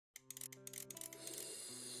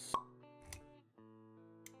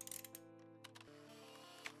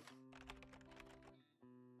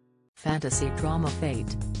fantasy drama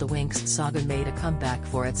Fate, the Winx saga made a comeback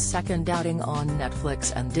for its second outing on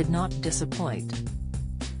Netflix and did not disappoint.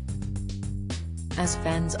 As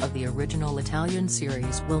fans of the original Italian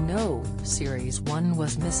series will know, Series 1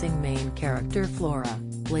 was missing main character Flora,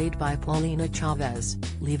 played by Paulina Chavez,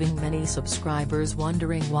 leaving many subscribers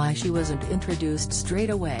wondering why she wasn't introduced straight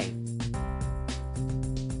away.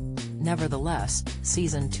 Nevertheless,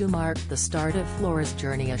 Season 2 marked the start of Flora's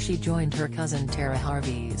journey as she joined her cousin Tara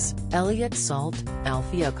Harvey's Elliott Salt,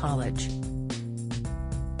 Althea College.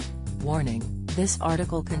 Warning: this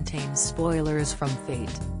article contains spoilers from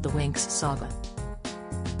Fate, the Winx saga.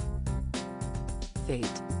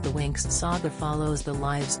 Fate, the Winx saga follows the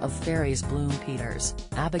lives of fairies Bloom Peters,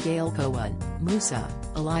 Abigail Cohen, Musa,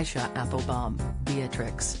 Elisha Applebaum,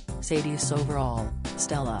 Beatrix, Sadie Soverall,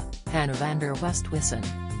 Stella, Hannah Vander Westwissen,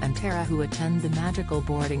 and Tara, who attend the magical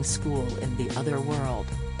boarding school in the other world.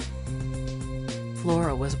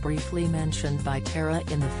 Flora was briefly mentioned by Tara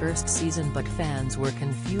in the first season, but fans were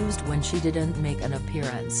confused when she didn't make an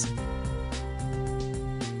appearance.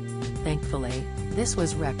 Thankfully, this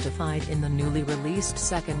was rectified in the newly released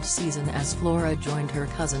second season as Flora joined her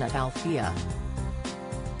cousin at Althea.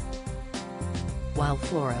 While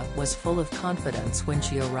Flora was full of confidence when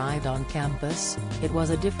she arrived on campus, it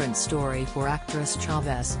was a different story for actress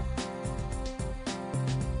Chavez.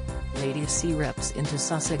 Lady C rips into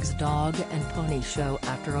Sussex Dog and Pony Show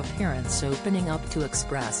after appearance opening up to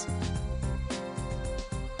Express.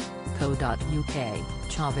 Co.uk,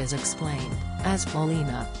 Chavez explained, "As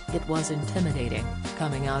Paulina, it was intimidating,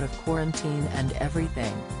 coming out of quarantine and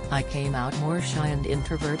everything. I came out more shy and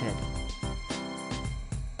introverted.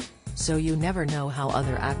 So you never know how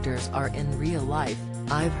other actors are in real life.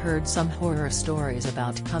 I've heard some horror stories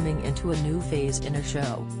about coming into a new phase in a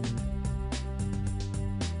show.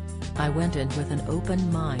 I went in with an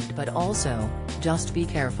open mind, but also, just be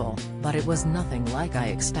careful, but it was nothing like I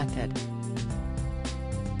expected.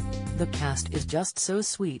 The cast is just so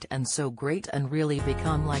sweet and so great and really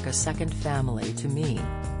become like a second family to me."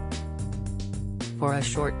 For a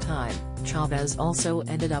short time, Chavez also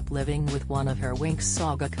ended up living with one of her Winx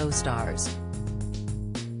saga co-stars.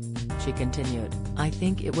 She continued, "I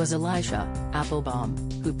think it was Elisha Applebaum,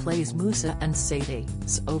 who plays Musa, and Sadie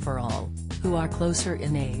Soverall, who are closer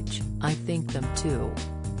in age. I think them too.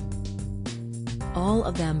 All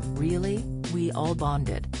of them, really, we all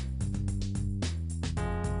bonded.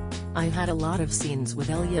 I had a lot of scenes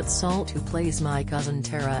with Elliott Salt, who plays my cousin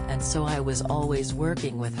Tara, and so I was always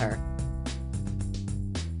working with her.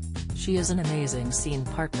 She is an amazing scene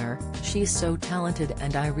partner, she's so talented,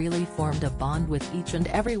 and I really formed a bond with each and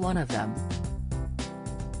every one of them.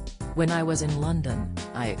 When I was in London,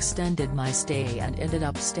 I extended my stay and ended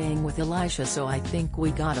up staying with Elisha, so I think we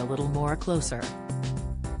got a little more closer.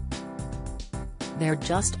 They're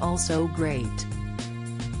just all so great."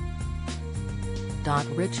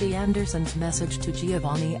 Richie Anderson's message to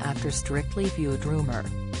Giovanni after Strictly Viewed rumor: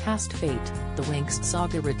 cast Fate, the Winx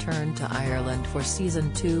saga returned to Ireland for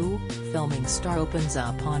Season 2, filming star opens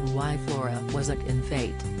up on why Flora wasn't in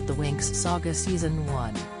Fate, the Winx saga Season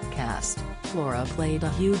 1, cast. Flora played a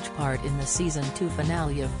huge part in the Season 2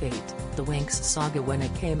 finale of Fate, the Winx saga when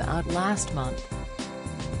it came out last month.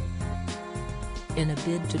 In a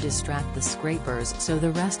bid to distract the Scrapers so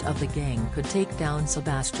the rest of the gang could take down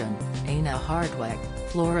Sebastian, Anna Hardwick,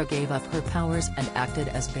 Flora gave up her powers and acted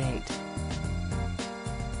as bait.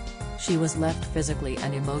 She was left physically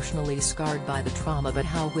and emotionally scarred by the trauma, but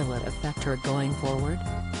how will it affect her going forward?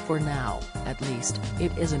 For now, at least,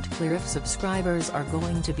 it isn't clear if subscribers are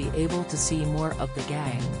going to be able to see more of the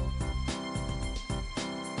gang.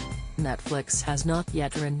 Netflix has not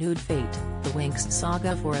yet renewed Fate, the Winx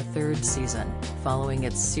saga for a third season, following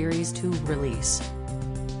its Series 2 release.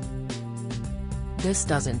 This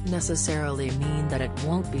doesn't necessarily mean that it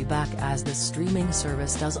won't be back, as the streaming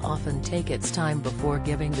service does often take its time before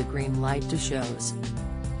giving the green light to shows.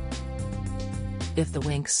 If the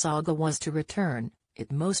Winx saga was to return,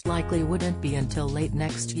 it most likely wouldn't be until late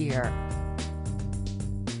next year.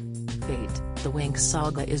 Fate, the Winx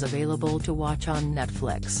saga is available to watch on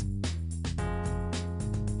Netflix.